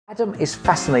Adam is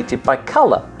fascinated by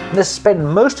colour and has spent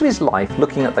most of his life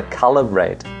looking at the colour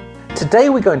red. Today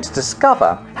we're going to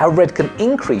discover how red can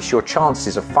increase your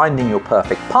chances of finding your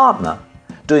perfect partner,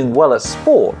 doing well at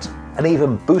sport, and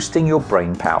even boosting your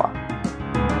brain power.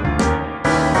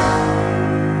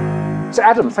 So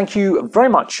Adam, thank you very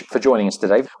much for joining us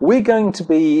today. We're going to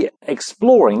be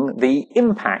exploring the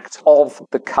impact of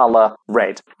the colour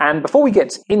red. And before we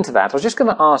get into that, I was just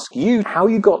going to ask you how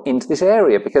you got into this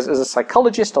area, because as a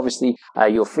psychologist, obviously,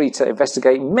 you're free to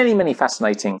investigate many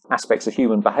fascinating aspects of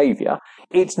human behaviour.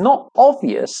 It's not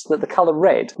obvious that the colour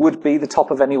red would be the top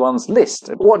of anyone's list.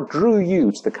 What drew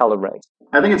you to the colour red?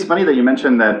 I think it's funny that you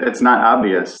mentioned that it's not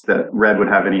obvious that red would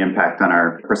have any impact on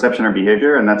our perception or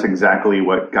behavior, and that's exactly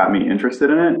what got me interested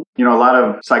in it. You know, a lot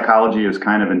of psychology is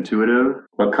kind of intuitive,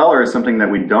 but color is something that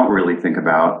we don't really think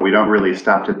about. We don't really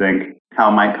stop to think,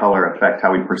 how might color affect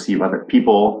how we perceive other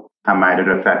people? How might it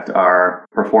affect our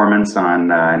performance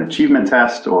on an achievement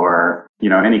test or,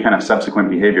 any kind of subsequent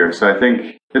behavior? So I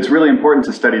think it's really important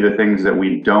to study the things that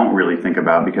we don't really think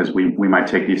about, because we might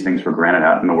take these things for granted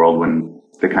out in the world when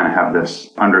they kind of have this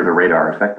under the radar effect.